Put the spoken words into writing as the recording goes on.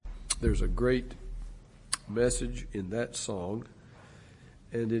There's a great message in that song,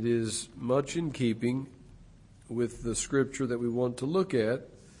 and it is much in keeping with the scripture that we want to look at,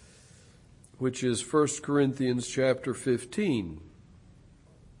 which is 1 Corinthians chapter 15.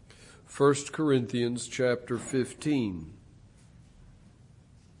 1 Corinthians chapter 15.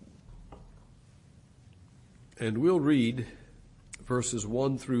 And we'll read verses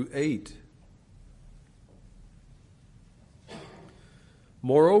 1 through 8.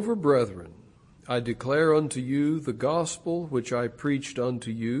 Moreover, brethren, I declare unto you the gospel which I preached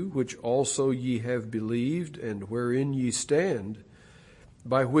unto you, which also ye have believed, and wherein ye stand,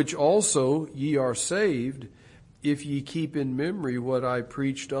 by which also ye are saved, if ye keep in memory what I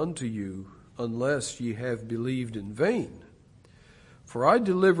preached unto you, unless ye have believed in vain. For I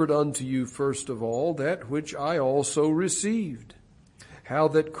delivered unto you first of all that which I also received, how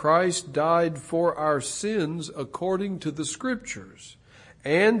that Christ died for our sins according to the Scriptures,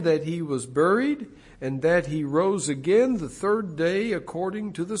 and that he was buried, and that he rose again the third day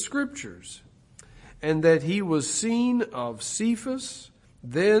according to the Scriptures, and that he was seen of Cephas,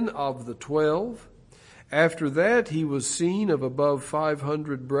 then of the 12. After that he was seen of above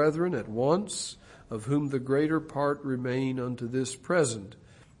 500 brethren at once, of whom the greater part remain unto this present,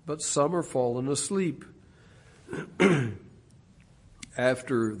 but some are fallen asleep.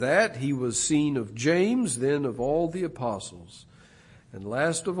 After that he was seen of James, then of all the apostles. And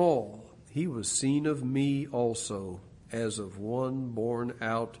last of all, he was seen of me also, as of one born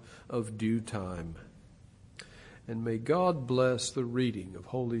out of due time. And may God bless the reading of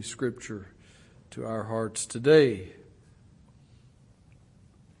Holy Scripture to our hearts today.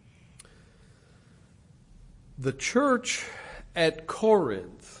 The church at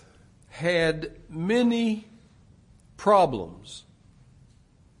Corinth had many problems.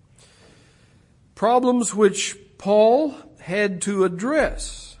 Problems which Paul had to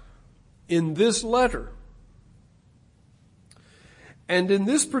address in this letter. And in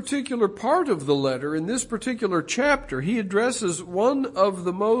this particular part of the letter, in this particular chapter, he addresses one of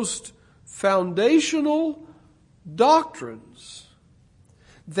the most foundational doctrines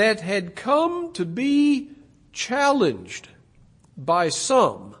that had come to be challenged by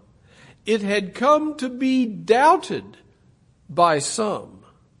some. It had come to be doubted by some.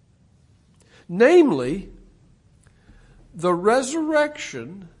 Namely, the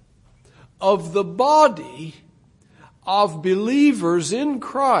resurrection of the body of believers in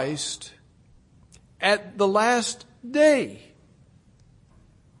Christ at the last day.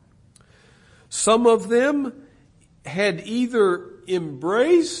 Some of them had either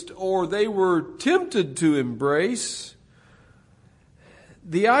embraced or they were tempted to embrace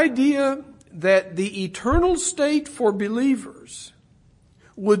the idea that the eternal state for believers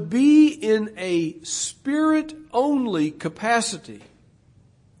would be in a spirit-only capacity,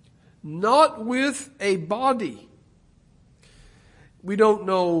 not with a body. We don't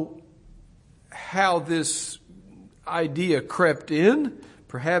know how this idea crept in.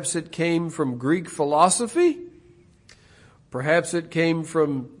 Perhaps it came from Greek philosophy. Perhaps it came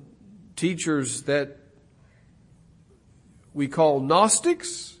from teachers that we call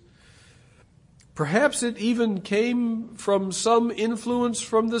Gnostics. Perhaps it even came from some influence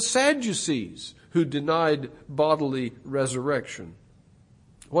from the Sadducees, who denied bodily resurrection.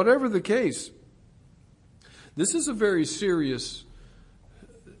 Whatever the case, this is a very serious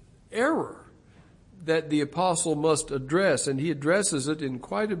error that the apostle must address, and he addresses it in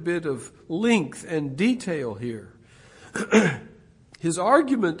quite a bit of length and detail here. His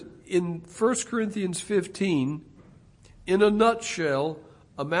argument in 1 Corinthians 15, in a nutshell,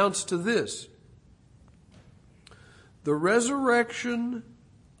 amounts to this. The resurrection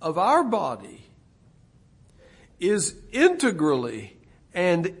of our body is integrally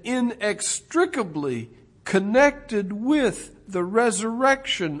and inextricably connected with the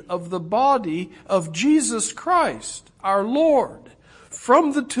resurrection of the body of Jesus Christ, our Lord,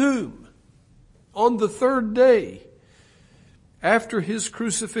 from the tomb on the third day after his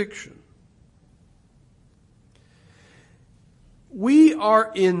crucifixion. We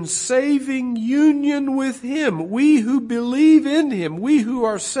are in saving union with him. We who believe in him, we who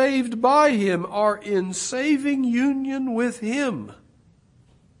are saved by him, are in saving union with him.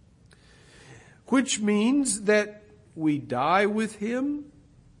 Which means that we die with him,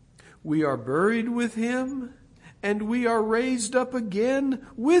 we are buried with him, and we are raised up again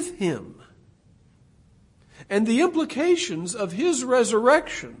with him. And the implications of his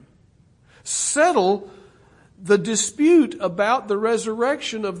resurrection settle the dispute about the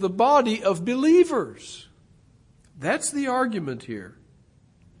resurrection of the body of believers. That's the argument here.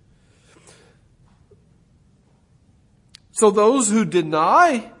 So those who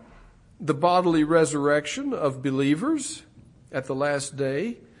deny the bodily resurrection of believers at the last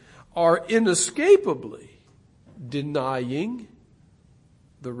day are inescapably denying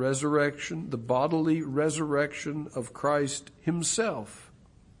the resurrection, the bodily resurrection of Christ himself.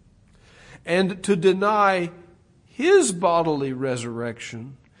 And to deny his bodily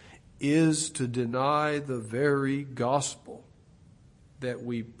resurrection is to deny the very gospel that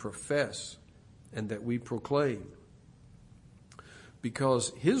we profess and that we proclaim.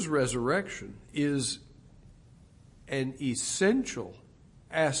 Because his resurrection is an essential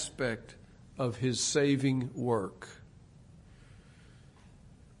aspect of his saving work.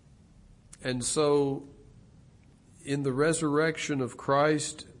 And so, in the resurrection of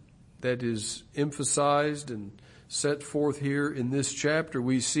Christ that is emphasized and set forth here in this chapter,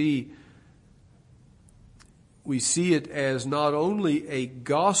 we see it as not only a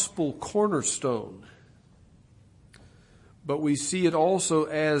gospel cornerstone, but we see it also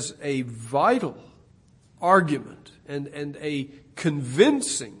as a vital argument and a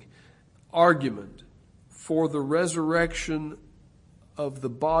convincing argument for the resurrection of the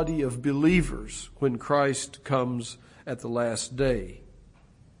body of believers when Christ comes at the last day.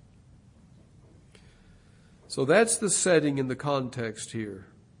 So that's the setting and the context here.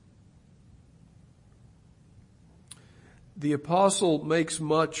 The apostle makes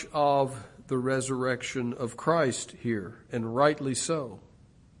much of the resurrection of Christ here, and rightly so.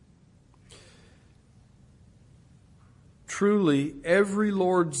 Truly, every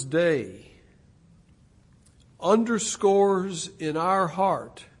Lord's Day underscores in our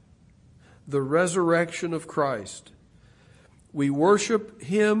heart the resurrection of Christ. We worship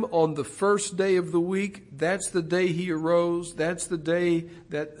him on the first day of the week. That's the day he arose. That's the day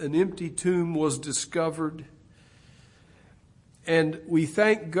that an empty tomb was discovered. And we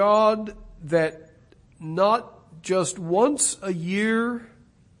thank God that not just once a year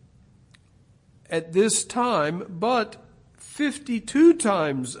at this time, but 52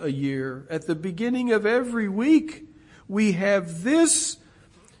 times a year at the beginning of every week, we have this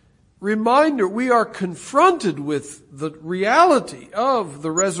reminder. We are confronted with the reality of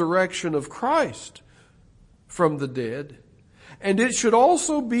the resurrection of Christ from the dead. And it should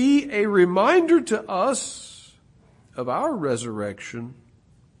also be a reminder to us of our resurrection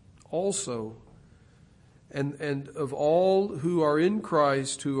also, and of all who are in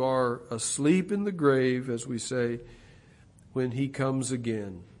Christ, who are asleep in the grave, as we say, when he comes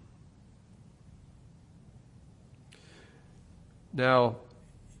again. Now,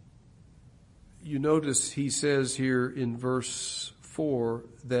 you notice he says here in verse 4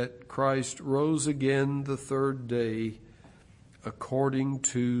 that Christ rose again the third day according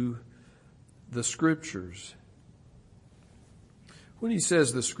to the Scriptures. When he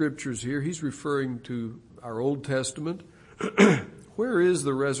says the Scriptures here, he's referring to our Old Testament. Where is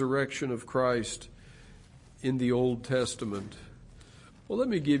the resurrection of Christ in the Old Testament? Well, let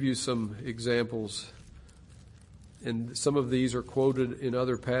me give you some examples. And some of these are quoted in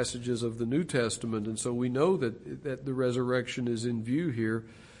other passages of the New Testament, and so we know that the resurrection is in view here.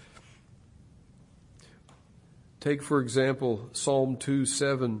 Take, for example, Psalm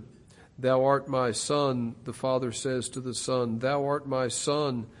 2:7. Thou art my son, the Father says to the Son, thou art my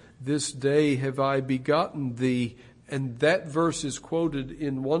son, this day have I begotten thee. And that verse is quoted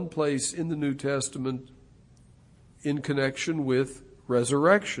in one place in the New Testament in connection with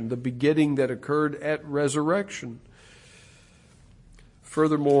resurrection, the begetting that occurred at resurrection.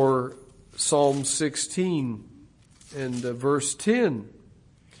 Furthermore, Psalm 16 and verse 10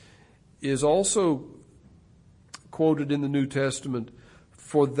 is also quoted in the New Testament.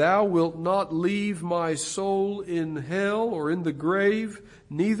 For thou wilt not leave my soul in hell or in the grave,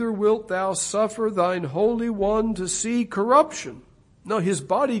 neither wilt thou suffer thine Holy One to see corruption. No, his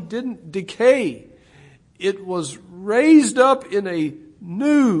body didn't decay. It was raised up in a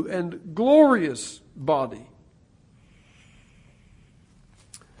new and glorious body.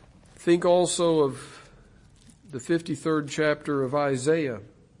 Think also of the 53rd chapter of Isaiah.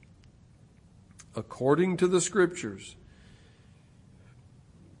 According to the Scriptures,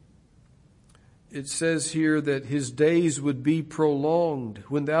 it says here that his days would be prolonged.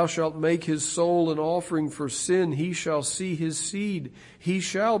 When thou shalt make his soul an offering for sin, he shall see his seed. He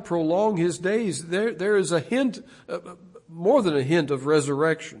shall prolong his days. There is a hint, more than a hint of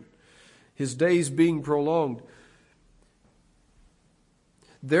resurrection. His days being prolonged.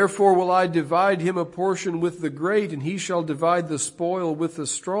 Therefore will I divide him a portion with the great, and he shall divide the spoil with the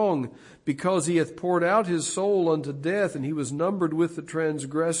strong, because he hath poured out his soul unto death, and he was numbered with the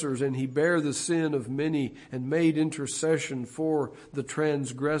transgressors, and he bare the sin of many, and made intercession for the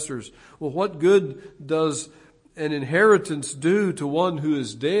transgressors. Well, what good does an inheritance do to one who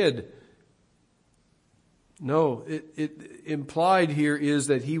is dead? No, it implied here is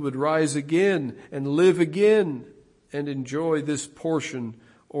that he would rise again and live again and enjoy this portion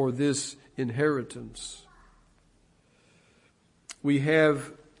or this inheritance. We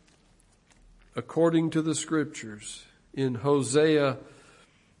have, according to the Scriptures, in Hosea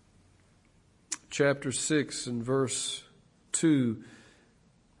chapter 6 and verse 2,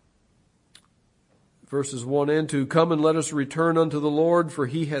 verses 1 and 2, "Come and let us return unto the Lord, for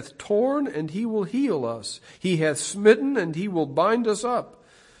he hath torn and he will heal us. He hath smitten and he will bind us up.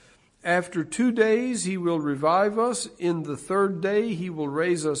 After 2 days he will revive us. In the 3rd day he will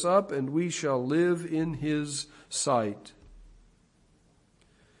raise us up, and we shall live in his sight."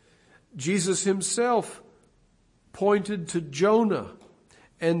 Jesus himself pointed to Jonah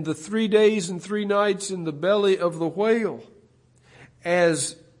and the 3 days and 3 nights in the belly of the whale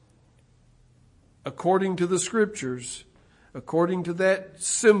as, according to the Scriptures, according to that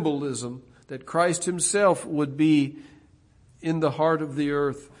symbolism, that Christ himself would be in the heart of the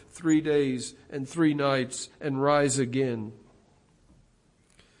earth 3 days and 3 nights and rise again.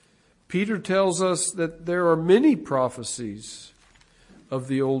 Peter tells us that there are many prophecies of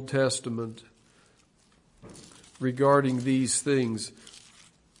the Old Testament regarding these things.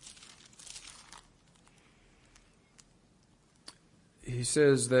 He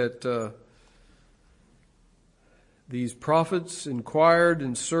says that these prophets inquired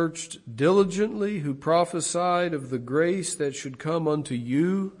and searched diligently, who prophesied of the grace that should come unto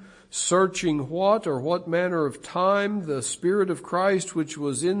you, searching what or what manner of time the Spirit of Christ which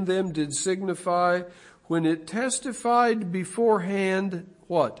was in them did signify, when it testified beforehand,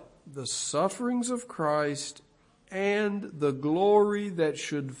 what? The sufferings of Christ and the glory that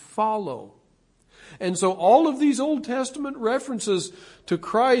should follow. And so all of these Old Testament references to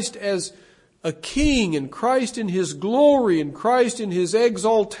Christ as a king, and Christ in his glory, and Christ in his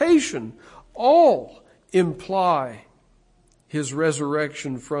exaltation, all imply his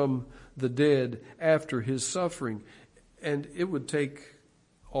resurrection from the dead after his suffering. And it would take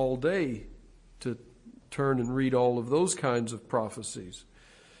all day to turn and read all of those kinds of prophecies.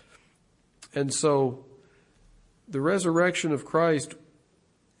 And so the resurrection of Christ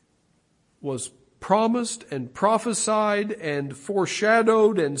was promised and prophesied and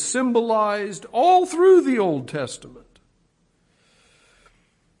foreshadowed and symbolized all through the Old Testament.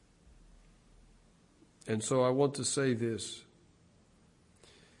 And so I want to say this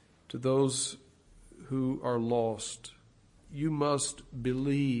to those who are lost: you must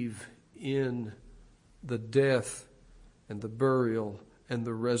believe in the death and the burial and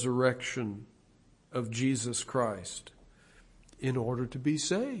the resurrection of Jesus Christ in order to be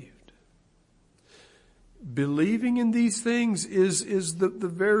saved. Believing in these things is the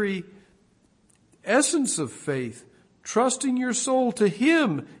very essence of faith. Trusting your soul to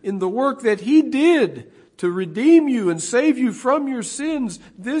him in the work that he did to redeem you and save you from your sins.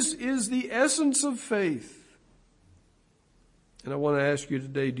 This is the essence of faith. And I want to ask you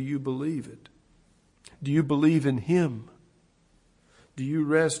today, do you believe it? Do you believe in him? Do you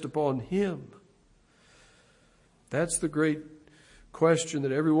rest upon him? That's the great question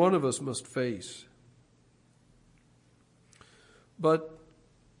that every one of us must face. But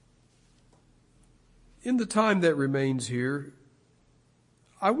in the time that remains here,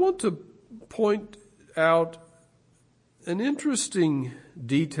 I want to point out an interesting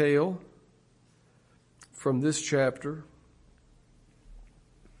detail from this chapter.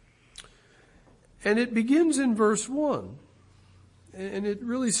 And it begins in verse 1. And it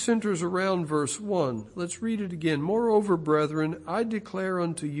really centers around verse 1. Let's read it again. "Moreover, brethren, I declare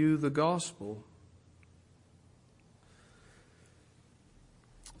unto you the gospel."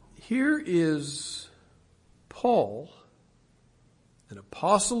 Here is Paul, an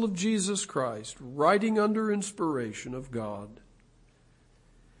apostle of Jesus Christ, writing under inspiration of God.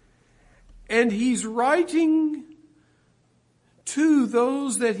 And he's writing to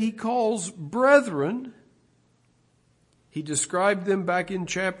those that he calls brethren. He described them back in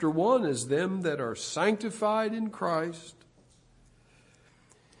chapter 1 as them that are sanctified in Christ.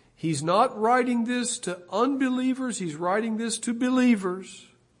 He's not writing this to unbelievers. He's writing this to believers.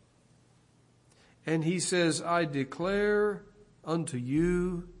 And he says, "I declare unto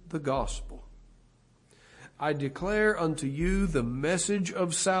you the gospel. I declare unto you the message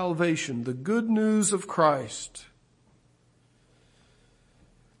of salvation, the good news of Christ."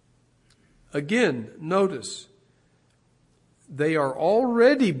 Again, notice, they are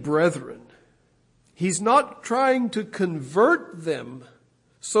already brethren. He's not trying to convert them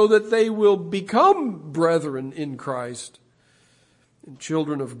so that they will become brethren in Christ and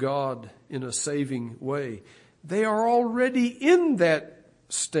children of God in a saving way. They are already in that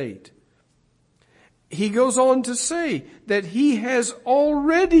state. he goes on to say that he has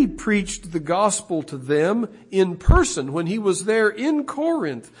already preached the gospel to them in person when he was there in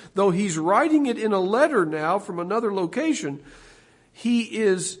Corinth. Though he's writing it in a letter now from another location,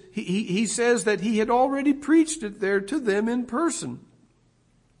 he says that he had already preached it there to them in person.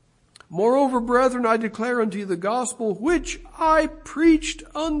 Moreover, brethren, I declare unto you the gospel which I preached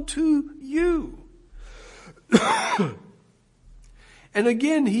unto you. And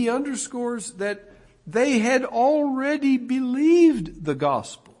again, he underscores that they had already believed the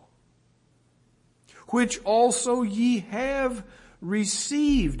gospel, which also ye have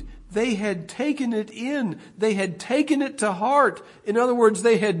received. They had taken it in. They had taken it to heart. In other words,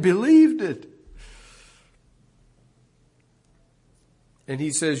 they had believed it. And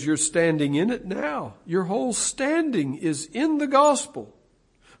he says, you're standing in it now. Your whole standing is in the gospel.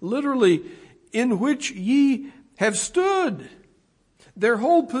 Literally, in which ye have stood. Their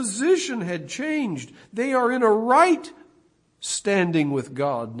whole position had changed. They are in a right standing with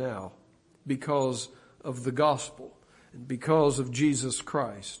God now because of the gospel and because of Jesus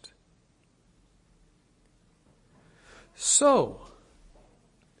Christ. So,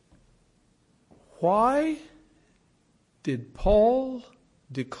 why did Paul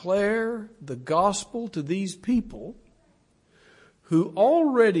declare the gospel to these people who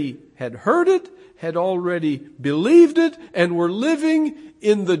already had heard it, had already believed it, and were living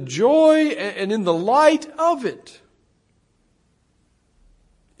in the joy and in the light of it?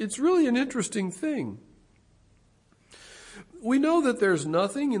 It's really an interesting thing. We know that there's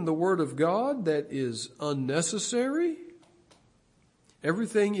nothing in the Word of God that is unnecessary.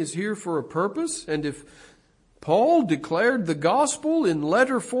 Everything is here for a purpose. And if Paul declared the gospel in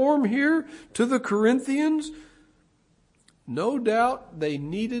letter form here to the Corinthians, no doubt they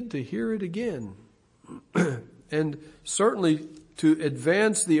needed to hear it again. And certainly to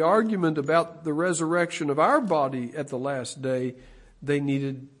advance the argument about the resurrection of our body at the last day, they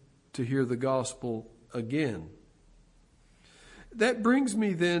needed to hear the gospel again. That brings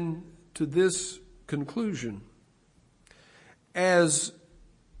me then to this conclusion. As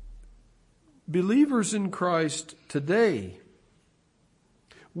believers in Christ today,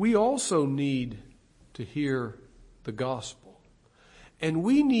 we also need to hear the gospel. And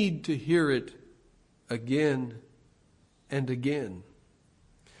we need to hear it again and again.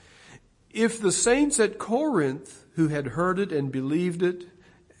 If the saints at Corinth who had heard it and believed it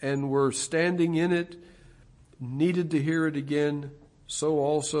and were standing in it needed to hear it again, so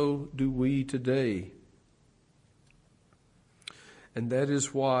also do we today. And that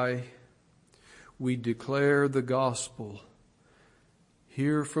is why we declare the gospel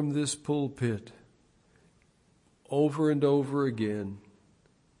here from this pulpit over and over again.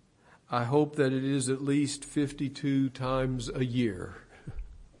 I hope that it is at least 52 times a year.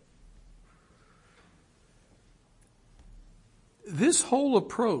 This whole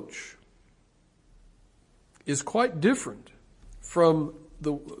approach is quite different from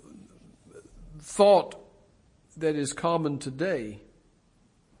the thought that is common today.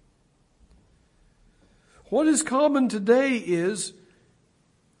 What is common today is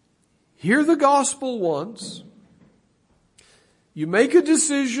hear the gospel once, you make a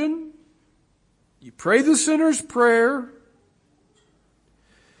decision, you pray the sinner's prayer,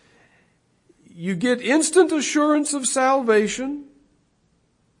 you get instant assurance of salvation,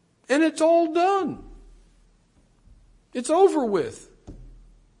 and it's all done. It's over with.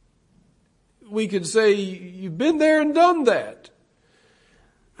 We could say, you've been there and done that.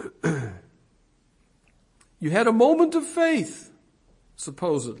 You had a moment of faith,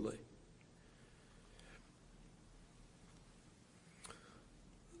 supposedly.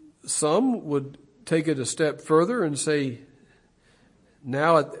 Some would take it a step further and say,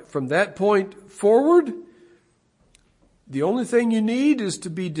 now from that point forward, the only thing you need is to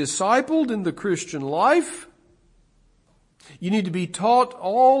be discipled in the Christian life. You need to be taught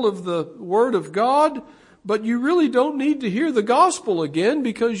all of the Word of God, but you really don't need to hear the gospel again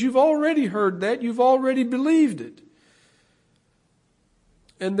because you've already heard that, you've already believed it.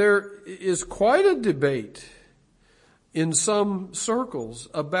 And there is quite a debate in some circles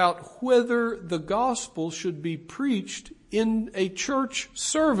about whether the gospel should be preached in a church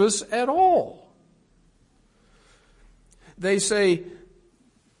service at all. They say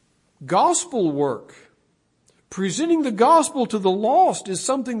gospel work, presenting the gospel to the lost, is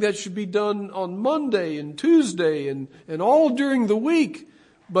something that should be done on Monday and Tuesday and all during the week.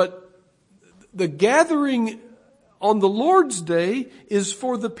 But the gathering on the Lord's Day is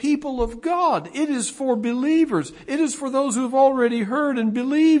for the people of God. It is for believers. It is for those who have already heard and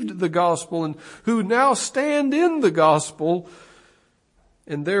believed the gospel and who now stand in the gospel.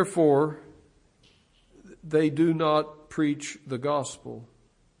 And therefore, they do not preach the gospel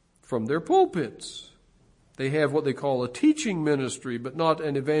from their pulpits. They have what they call a teaching ministry, but not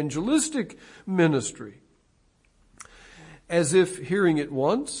an evangelistic ministry. As if hearing it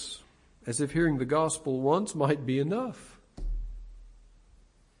once, as if hearing the gospel once might be enough.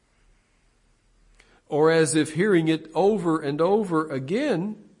 Or as if hearing it over and over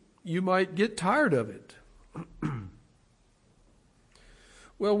again, you might get tired of it.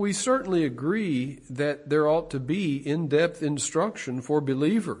 Well, we certainly agree that there ought to be in-depth instruction for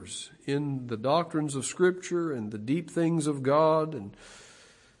believers in the doctrines of Scripture and the deep things of God and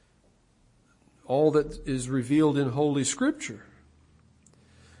all that is revealed in Holy Scripture.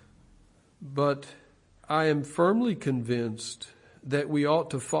 But I am firmly convinced that we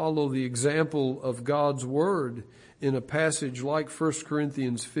ought to follow the example of God's Word in a passage like 1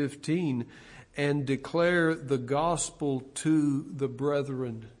 Corinthians 15 and declare the gospel to the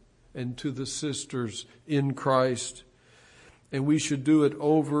brethren and to the sisters in Christ. And we should do it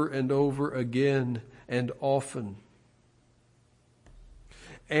over and over again and often.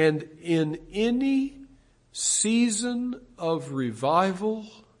 And in any season of revival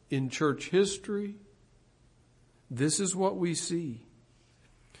in church history, this is what we see.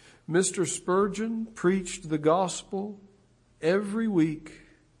 Mr. Spurgeon preached the gospel every week.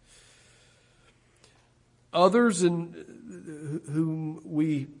 Others whom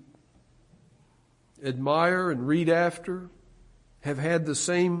we admire and read after have had the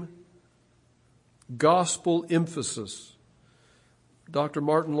same gospel emphasis. Dr.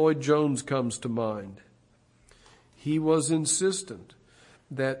 Martin Lloyd-Jones comes to mind. He was insistent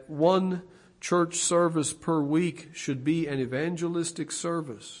that one church service per week should be an evangelistic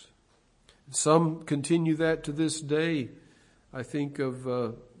service. Some continue that to this day. I think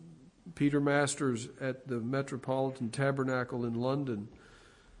of Peter Masters at the Metropolitan Tabernacle in London,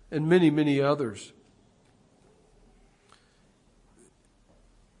 and many, many others.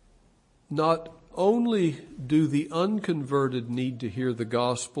 Not only do the unconverted need to hear the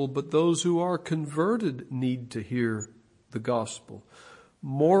gospel, but those who are converted need to hear the gospel.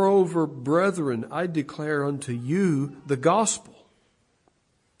 Moreover, brethren, I declare unto you the gospel.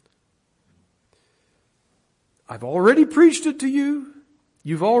 I've already preached it to you.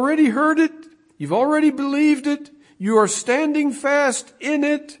 You've already heard it. You've already believed it. You are standing fast in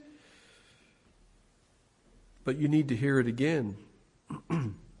it. But you need to hear it again.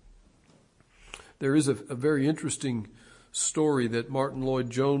 There is a very interesting story that Martin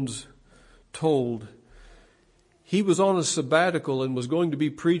Lloyd-Jones told. He was on a sabbatical and was going to be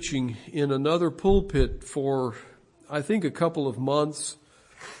preaching in another pulpit for, I think, a couple of months.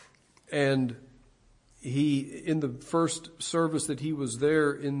 And he, in the first service that he was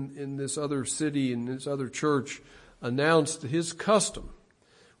there in this other city, in this other church, announced his custom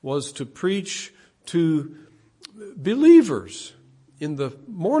was to preach to believers in the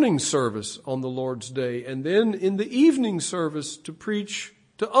morning service on the Lord's Day, and then in the evening service to preach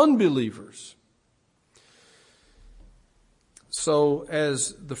to unbelievers. So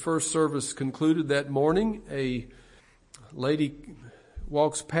as the first service concluded that morning, a lady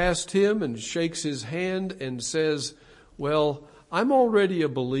walks past him and shakes his hand and says, "Well, I'm already a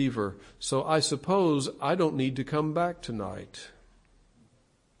believer, so I suppose I don't need to come back tonight."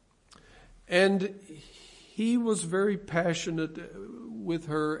 And he was very passionate with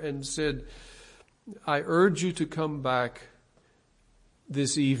her and said, "I urge you to come back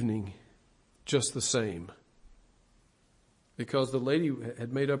this evening just the same." Because the lady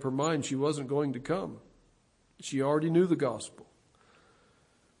had made up her mind she wasn't going to come. She already knew the gospel.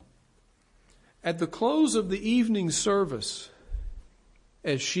 At the close of the evening service,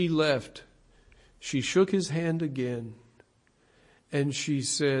 as she left, she shook his hand again and she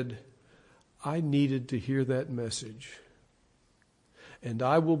said, "I needed to hear that message. And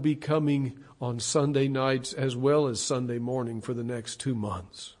I will be coming on Sunday nights as well as Sunday morning for the next 2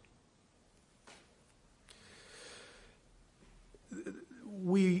 months."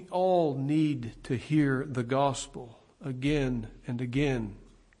 We all need to hear the gospel again and again.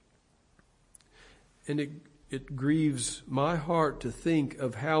 And it grieves my heart to think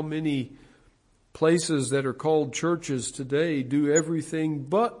of how many places that are called churches today do everything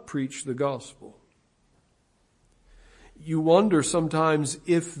but preach the gospel. You wonder sometimes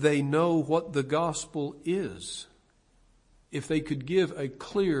if they know what the gospel is, if they could give a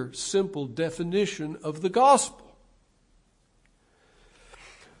clear, simple definition of the gospel.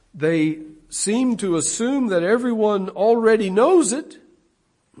 They seem to assume that everyone already knows it.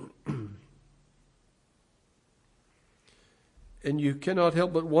 And you cannot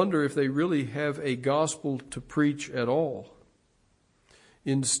help but wonder if they really have a gospel to preach at all.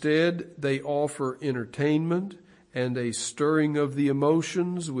 Instead, they offer entertainment and a stirring of the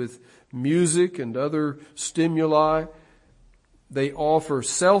emotions with music and other stimuli. They offer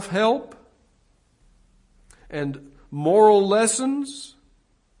self-help and moral lessons.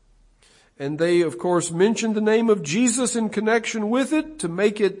 And they, of course, mention the name of Jesus in connection with it to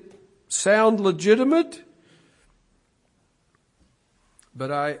make it sound legitimate.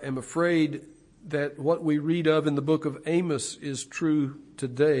 But I am afraid that what we read of in the book of Amos is true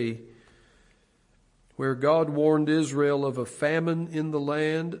today, where God warned Israel of a famine in the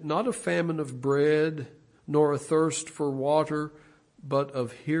land, not a famine of bread, nor a thirst for water, but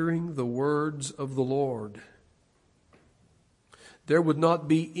of hearing the words of the Lord. There would not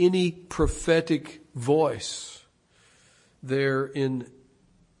be any prophetic voice there in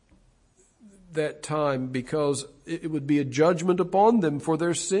that time, because it would be a judgment upon them for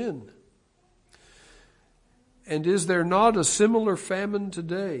their sin. And is there not a similar famine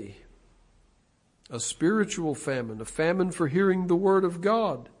today? A spiritual famine, a famine for hearing the word of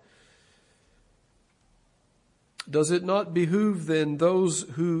God. Does it not behoove then those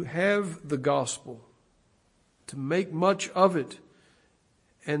who have the gospel to make much of it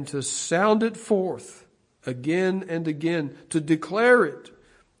and to sound it forth again and again, to declare it,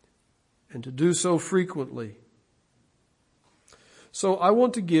 and to do so frequently? So I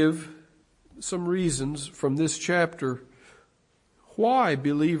want to give some reasons from this chapter why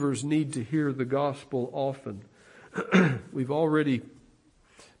believers need to hear the gospel often. We've already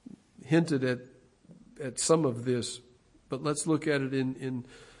hinted at some of this, but let's look at it in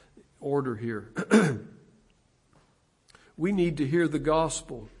order here. We need to hear the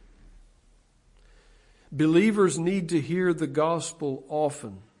gospel. Believers need to hear the gospel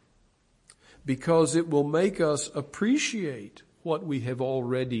often because it will make us appreciate what we have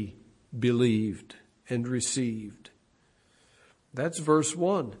already believed and received. That's verse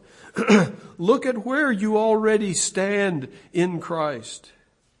 1. Look at where you already stand in Christ.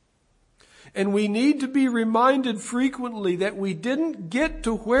 And we need to be reminded frequently that we didn't get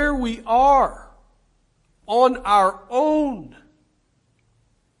to where we are on our own.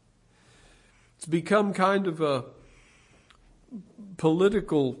 It's become kind of a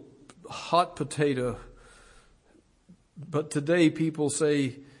political hot potato. But today people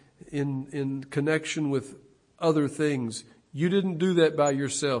say in connection with other things, you didn't do that by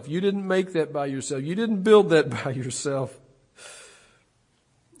yourself. You didn't make that by yourself. You didn't build that by yourself.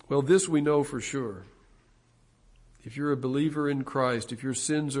 Well, this we know for sure. If you're a believer in Christ, if your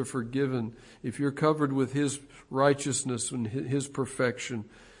sins are forgiven, if you're covered with His righteousness and His perfection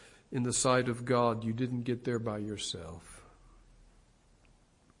in the sight of God, you didn't get there by yourself.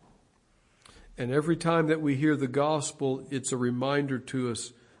 And every time that we hear the gospel, it's a reminder to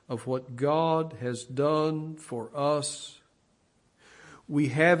us of what God has done for us. We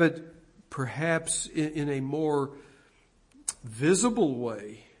have it perhaps in a more visible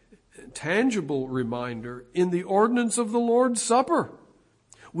way, tangible reminder in the ordinance of the Lord's Supper.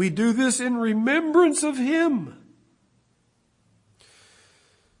 We do this in remembrance of Him.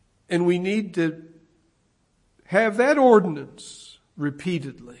 And we need to have that ordinance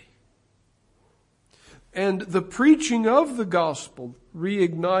repeatedly. And the preaching of the gospel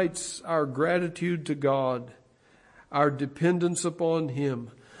reignites our gratitude to God, our dependence upon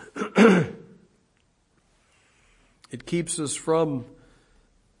Him. It keeps us from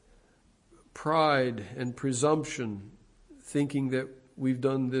pride and presumption, thinking that we've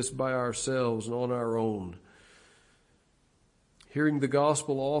done this by ourselves and on our own. Hearing the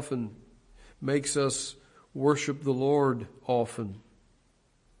gospel often makes us worship the Lord often.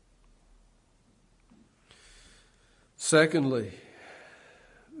 Secondly,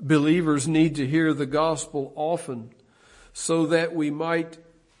 believers need to hear the gospel often so that we might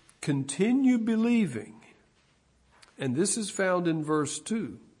continue believing. And this is found in verse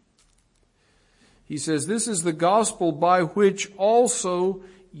 2. He says, this is the gospel by which also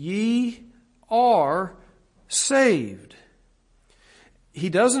ye are saved. He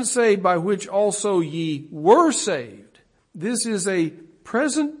doesn't say by which also ye were saved. This is a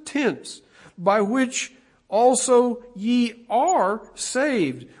present tense, by which also ye are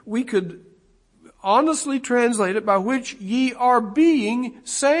saved. We could honestly translate it, by which ye are being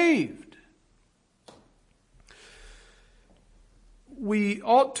saved. We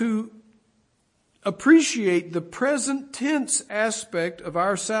ought to appreciate the present tense aspect of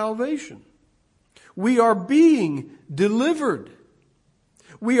our salvation. We are being delivered.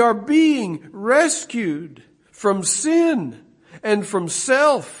 We are being rescued from sin and from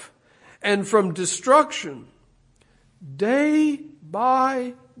self and from destruction day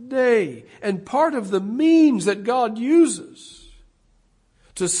by day. And part of the means that God uses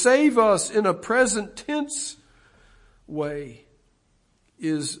To save us in a present tense way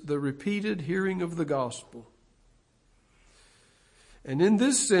is the repeated hearing of the gospel. And in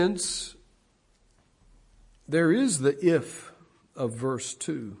this sense, there is the if of verse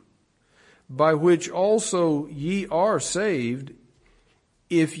 2, by which also ye are saved,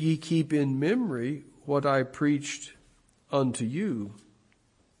 if ye keep in memory what I preached unto you.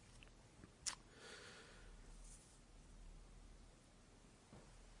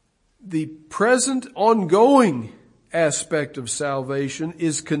 The present ongoing aspect of salvation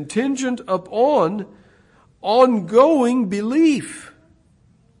is contingent upon ongoing belief.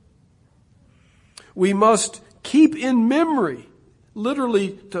 We must keep in memory,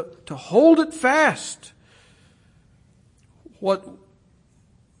 literally to hold it fast, what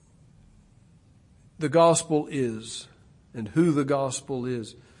the gospel is and who the gospel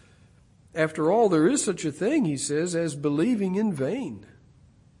is. After all, there is such a thing, he says, as believing in vain.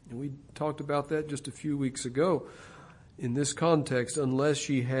 And we talked about that just a few weeks ago. In this context, unless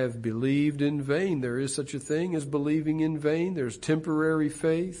ye have believed in vain, there is such a thing as believing in vain. There's temporary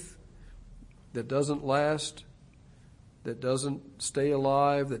faith that doesn't last, that doesn't stay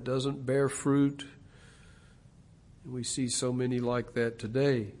alive, that doesn't bear fruit. We see so many like that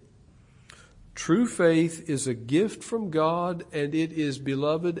today. True faith is a gift from God, and it is,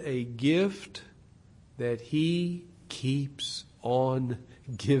 beloved, a gift that He keeps on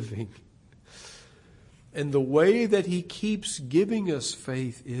giving. And the way that He keeps giving us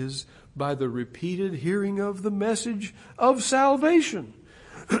faith is by the repeated hearing of the message of salvation.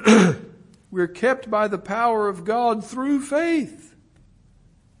 We're kept by the power of God through faith.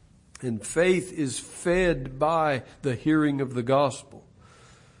 And faith is fed by the hearing of the gospel.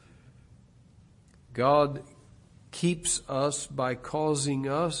 God keeps us by causing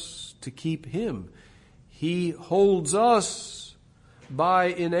us to keep Him. He holds us by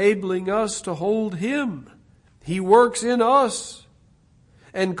enabling us to hold Him. He works in us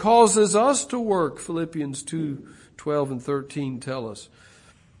and causes us to work, Philippians 2:12 and 13 tell us.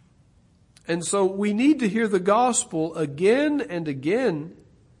 And so we need to hear the gospel again and again,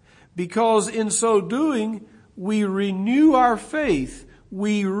 because in so doing, we renew our faith.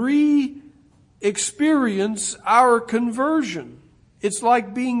 We re-experience our conversion. It's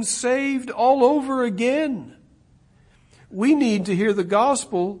like being saved all over again. We need to hear the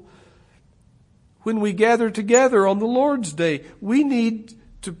gospel when we gather together on the Lord's Day. We need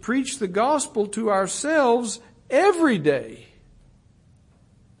to preach the gospel to ourselves every day.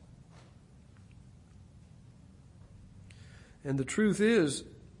 And the truth is,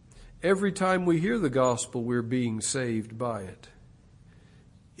 every time we hear the gospel, we're being saved by it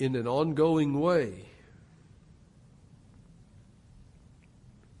in an ongoing way.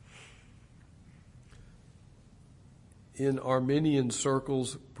 In Arminian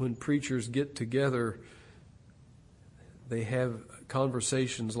circles, when preachers get together, they have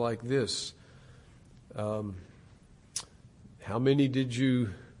conversations like this. How many did you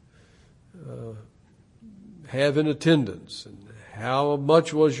have in attendance? And how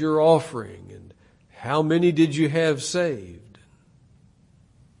much was your offering? And how many did you have saved?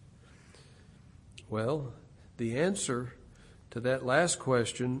 Well, the answer to that last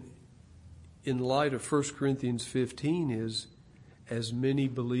question in light of 1 Corinthians 15 is as many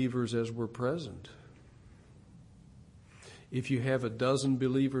believers as were present. If you have a dozen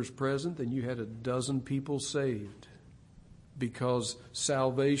believers present, then you had a dozen people saved, because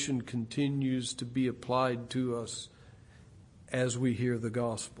salvation continues to be applied to us as we hear the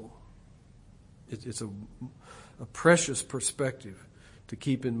gospel. It's a precious perspective to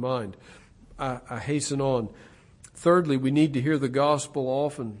keep in mind. I hasten on. Thirdly, we need to hear the gospel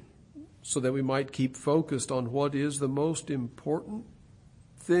often, so that we might keep focused on what is the most important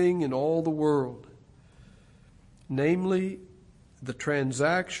thing in all the world. Namely, the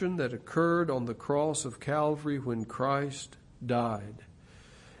transaction that occurred on the cross of Calvary when Christ died.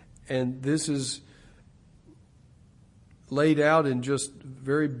 And this is laid out in just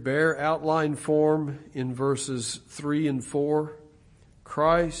very bare outline form in verses 3 and 4.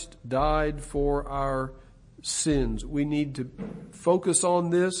 Christ died for our sins. We need to focus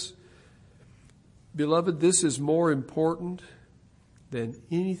on this. Beloved, this is more important than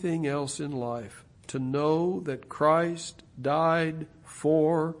anything else in life, to know that Christ died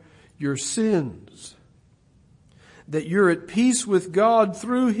for your sins, that you're at peace with God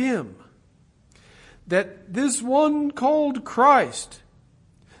through Him, that this one called Christ,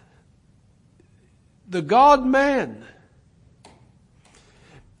 the God-man,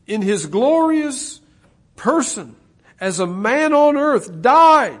 in His glorious person as a man on earth,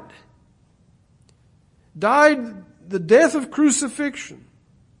 died the death of crucifixion,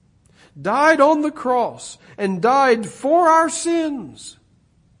 died on the cross and died for our sins.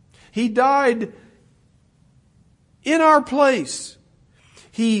 He died in our place.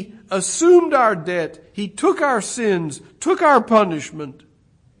 He assumed our debt. He took our sins, took our punishment,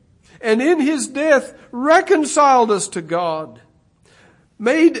 and in His death reconciled us to God,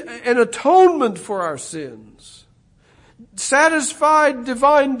 made an atonement for our sins, satisfied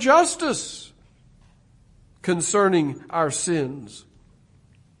divine justice concerning our sins.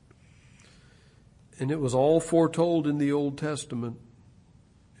 And it was all foretold in the Old Testament.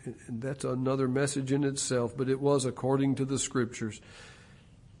 And that's another message in itself, but it was according to the Scriptures.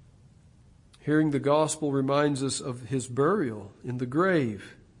 Hearing the gospel reminds us of His burial in the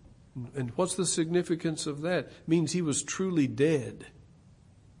grave. And what's the significance of that? It means He was truly dead.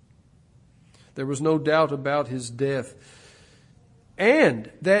 There was no doubt about His death.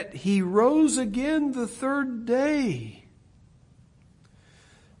 And that He rose again the third day.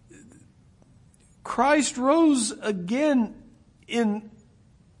 Christ rose again in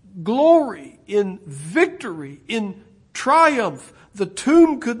glory, in victory, in triumph. The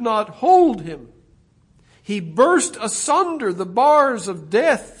tomb could not hold Him. He burst asunder the bars of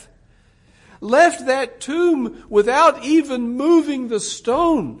death, left that tomb without even moving the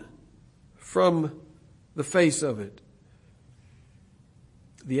stone from the face of it.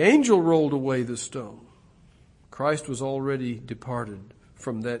 The angel rolled away the stone. Christ was already departed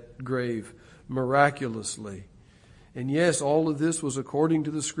from that grave miraculously. And yes, all of this was according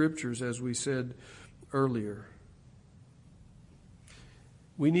to the Scriptures, as we said earlier.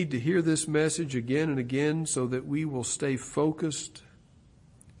 We need to hear this message again and again so that we will stay focused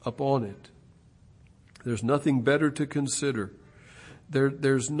upon it. There's nothing better to consider.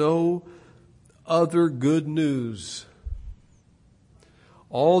 There's no other good news.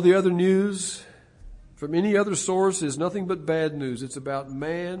 All the other news from any other source is nothing but bad news. It's about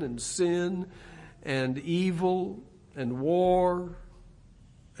man and sin and evil and war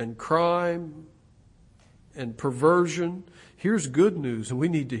and crime and perversion. Here's good news, and we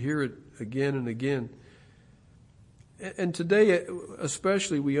need to hear it again and again. And today,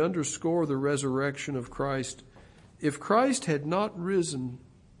 especially, we underscore the resurrection of Christ. If Christ had not risen,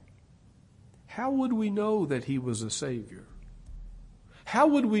 how would we know that He was a Savior? How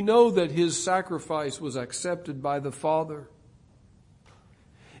would we know that His sacrifice was accepted by the Father?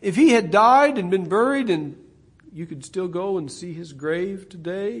 If He had died and been buried and you could still go and see His grave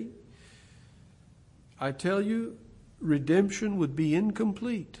today, I tell you, redemption would be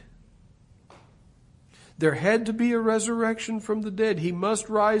incomplete. There had to be a resurrection from the dead. He must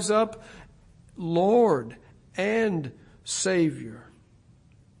rise up Lord and Savior.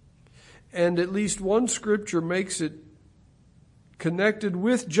 And at least one Scripture makes it connected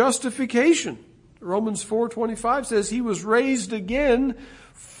with justification. Romans 4:25 says He was raised again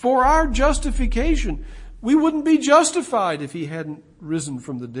for our justification. We wouldn't be justified if He hadn't risen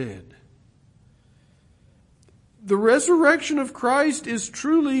from the dead. The resurrection of Christ is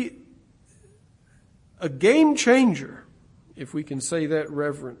truly a game changer, if we can say that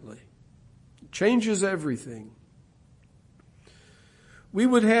reverently. It changes everything. We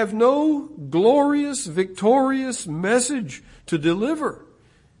would have no glorious, victorious message to deliver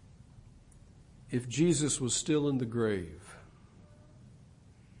if Jesus was still in the grave.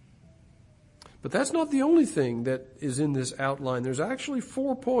 But that's not the only thing that is in this outline. There's actually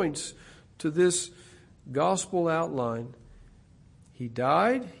 4 points to this gospel outline. He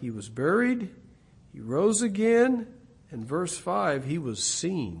died, He was buried, He rose again, and verse 5, He was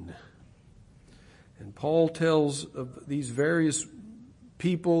seen. And Paul tells of these various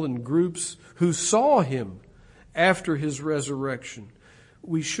people and groups who saw Him after His resurrection.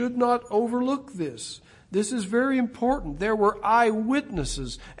 We should not overlook this. This is very important. There were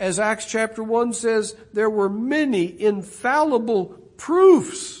eyewitnesses. As Acts chapter 1 says, there were many infallible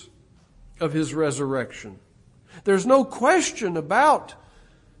proofs of His resurrection. There's no question about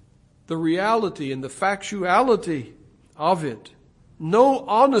the reality and the factuality of it. No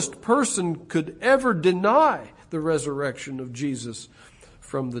honest person could ever deny the resurrection of Jesus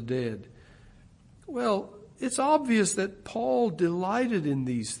from the dead. Well, it's obvious that Paul delighted in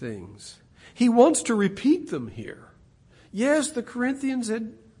these things. He wants to repeat them here. Yes, the Corinthians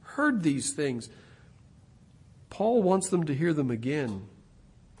had heard these things. Paul wants them to hear them again.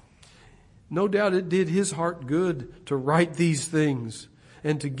 No doubt it did his heart good to write these things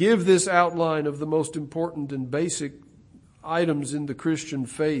and to give this outline of the most important and basic items in the Christian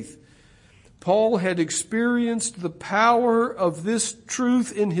faith. Paul had experienced the power of this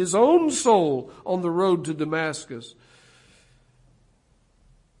truth in his own soul on the road to Damascus.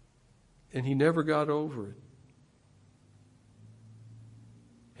 And he never got over it.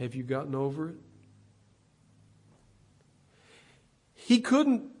 Have you gotten over it? He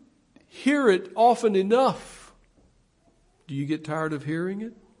couldn't hear it often enough. Do you get tired of hearing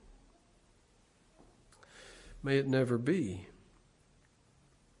it? May it never be.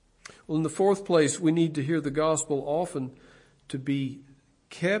 Well, in the fourth place, we need to hear the gospel often to be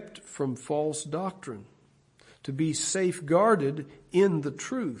kept from false doctrine, to be safeguarded in the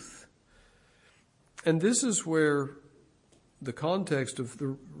truth. And this is where the context of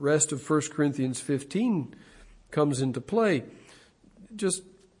the rest of 1 Corinthians 15 comes into play. Just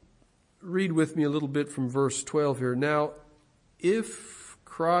read with me a little bit from verse 12 here. Now, if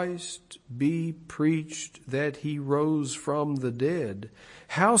Christ be preached that he rose from the dead,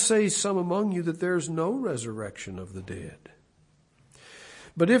 how say some among you that there's no resurrection of the dead?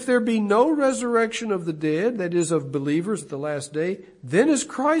 But if there be no resurrection of the dead, that is of believers at the last day, then is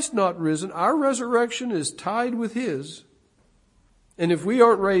Christ not risen? Our resurrection is tied with his. And if we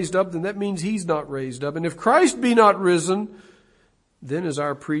aren't raised up, then that means he's not raised up. And if Christ be not risen, then is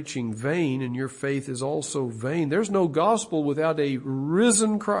our preaching vain, and your faith is also vain. There's no gospel without a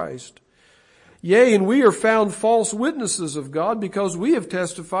risen Christ. Yea, and we are found false witnesses of God, because we have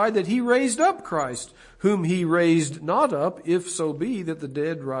testified that he raised up Christ, whom he raised not up, if so be that the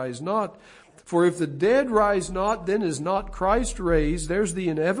dead rise not. For if the dead rise not, then is not Christ raised. There's the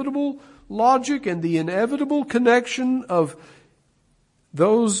inevitable logic and the inevitable connection of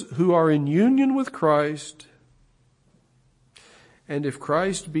those who are in union with Christ. And if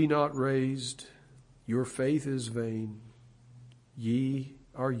Christ be not raised, your faith is vain. Ye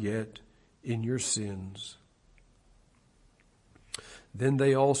are yet in your sins. Then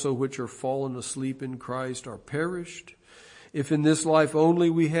they also which are fallen asleep in Christ are perished. If in this life only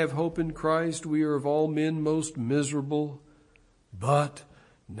we have hope in Christ, we are of all men most miserable. But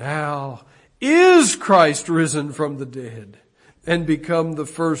now is Christ risen from the dead, and become the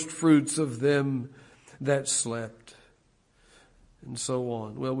first fruits of them that slept. And so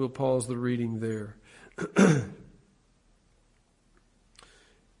on. Well, we'll pause the reading there.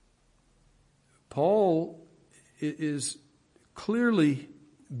 Paul is clearly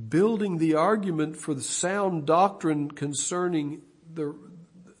building the argument for the sound doctrine concerning the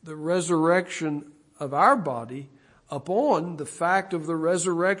resurrection of our body upon the fact of the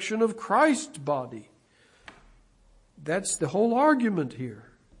resurrection of Christ's body. That's the whole argument here.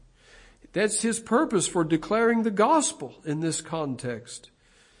 That's his purpose for declaring the gospel in this context.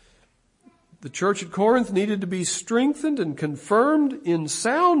 The church at Corinth needed to be strengthened and confirmed in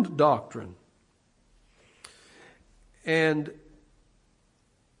sound doctrine. And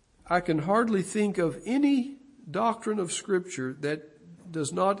I can hardly think of any doctrine of Scripture that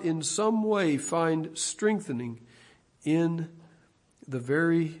does not in some way find strengthening in the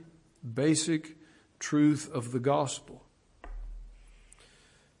very basic truth of the gospel.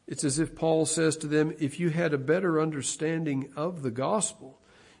 It's as if Paul says to them, if you had a better understanding of the gospel,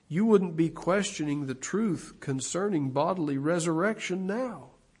 you wouldn't be questioning the truth concerning bodily resurrection now.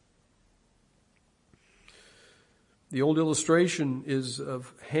 The old illustration is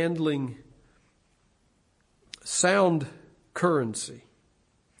of handling sound currency.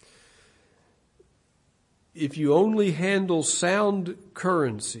 If you only handle sound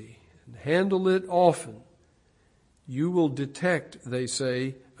currency and handle it often, you will detect, they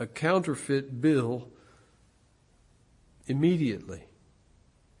say, a counterfeit bill immediately.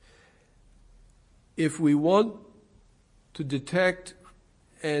 If we want to detect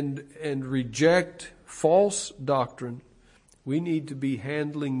and reject false doctrine, we need to be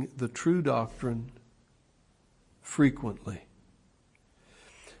handling the true doctrine frequently.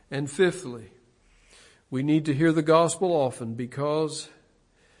 And fifthly, we need to hear the gospel often because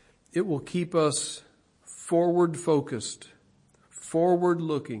it will keep us forward focused, forward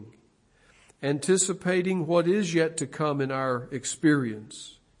looking, anticipating what is yet to come in our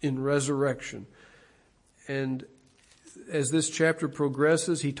experience in resurrection. And as this chapter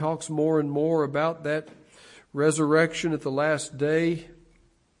progresses, he talks more and more about that resurrection at the last day.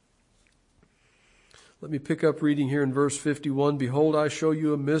 Let me pick up reading here in verse 51. Behold, I show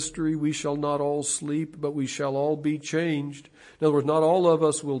you a mystery. We shall not all sleep, but we shall all be changed. In other words, not all of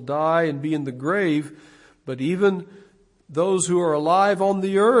us will die and be in the grave, but even those who are alive on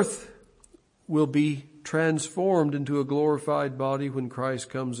the earth will be transformed into a glorified body when Christ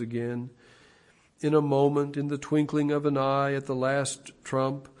comes again. In a moment, in the twinkling of an eye, at the last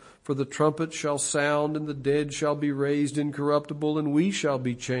trump, for the trumpet shall sound, and the dead shall be raised incorruptible, and we shall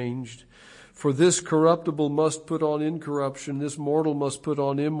be changed. For this corruptible must put on incorruption, this mortal must put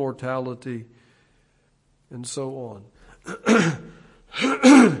on immortality, and so on.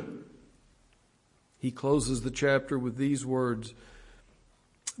 He closes the chapter with these words,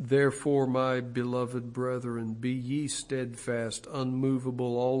 Therefore, my beloved brethren, be ye steadfast,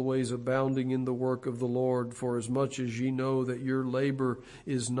 unmovable, always abounding in the work of the Lord, for as much as ye know that your labor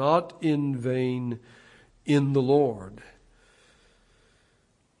is not in vain in the Lord.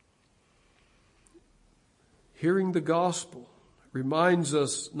 Hearing the gospel reminds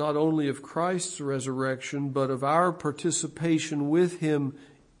us not only of Christ's resurrection, but of our participation with Him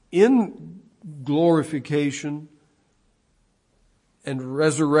in glorification and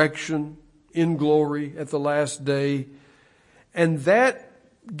resurrection in glory at the last day. And that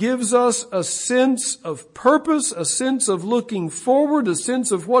gives us a sense of purpose, a sense of looking forward, a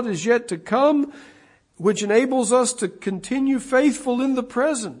sense of what is yet to come, which enables us to continue faithful in the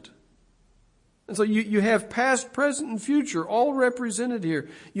present. And so you have past, present, and future all represented here.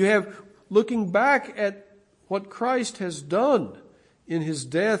 You have looking back at what Christ has done in His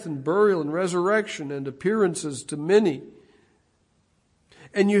death and burial and resurrection and appearances to many.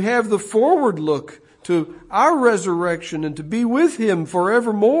 And you have the forward look to our resurrection and to be with Him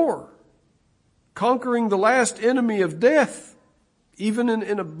forevermore, conquering the last enemy of death, even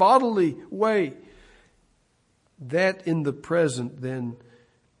in a bodily way. That in the present then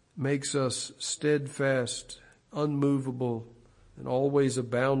makes us steadfast, unmovable, and always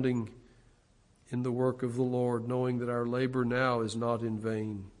abounding in the work of the Lord, knowing that our labor now is not in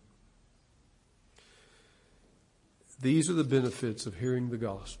vain. These are the benefits of hearing the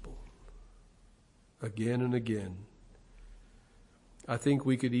gospel again and again. I think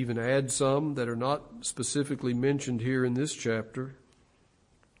we could even add some that are not specifically mentioned here in this chapter.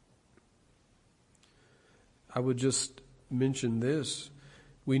 I would just mention this.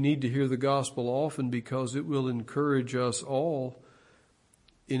 We need to hear the gospel often because it will encourage us all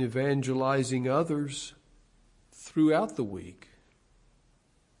in evangelizing others throughout the week.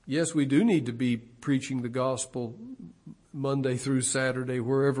 Yes, we do need to be preaching the gospel Monday through Saturday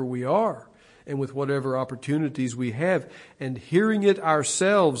wherever we are and with whatever opportunities we have. And hearing it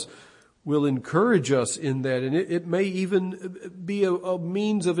ourselves will encourage us in that. And it may even be a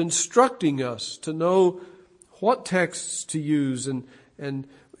means of instructing us to know what texts to use and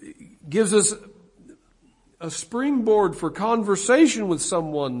gives us a springboard for conversation with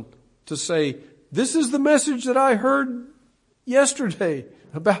someone to say, this is the message that I heard yesterday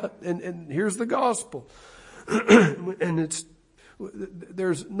about, and here's the gospel. And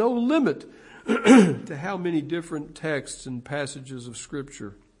there's no limit to how many different texts and passages of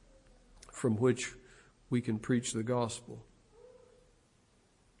Scripture from which we can preach the gospel.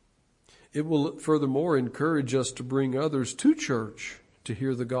 It will furthermore encourage us to bring others to church to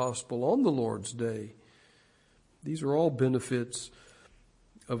hear the gospel on the Lord's day. These are all benefits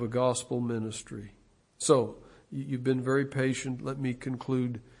of a gospel ministry. So, you've been very patient. Let me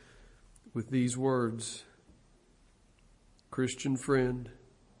conclude with these words. Christian friend,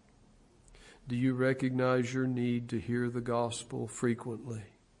 do you recognize your need to hear the gospel frequently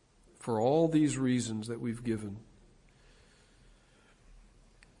for all these reasons that we've given?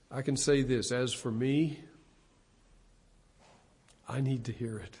 I can say this, as for me, I need to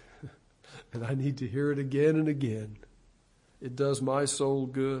hear it. And I need to hear it again and again. It does my soul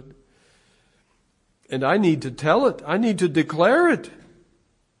good. And I need to tell it. I need to declare it.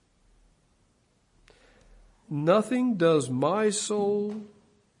 Nothing does my soul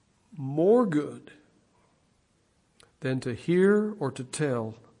more good than to hear or to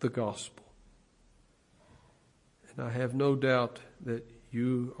tell the gospel. And I have no doubt that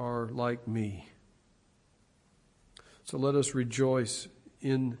you are like me. So let us rejoice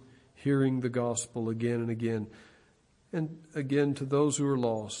in hearing the gospel again and again. And again, to those who are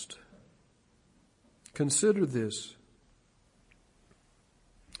lost, consider this.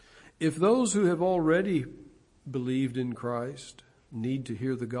 If those who have already believed in Christ need to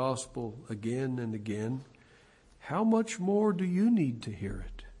hear the gospel again and again, how much more do you need to hear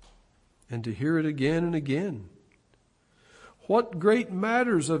it? And to hear it again and again? What great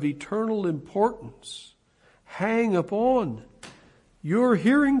matters of eternal importance hang upon your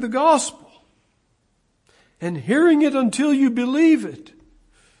hearing the gospel and hearing it until you believe it?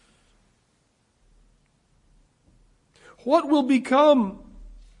 What will become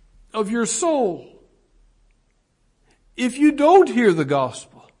of your soul if you don't hear the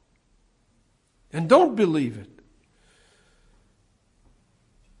gospel and don't believe it?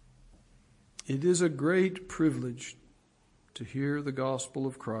 It is a great privilege to hear the gospel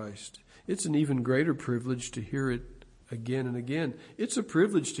of Christ. It's an even greater privilege to hear it again and again. It's a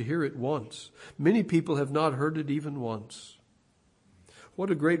privilege to hear it once. Many people have not heard it even once.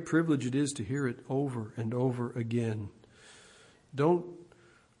 What a great privilege it is to hear it over and over again. Don't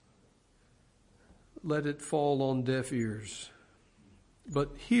let it fall on deaf ears.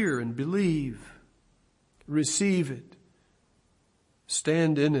 but hear and believe. Receive it.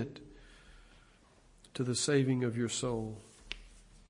 Stand in it to the saving of your soul.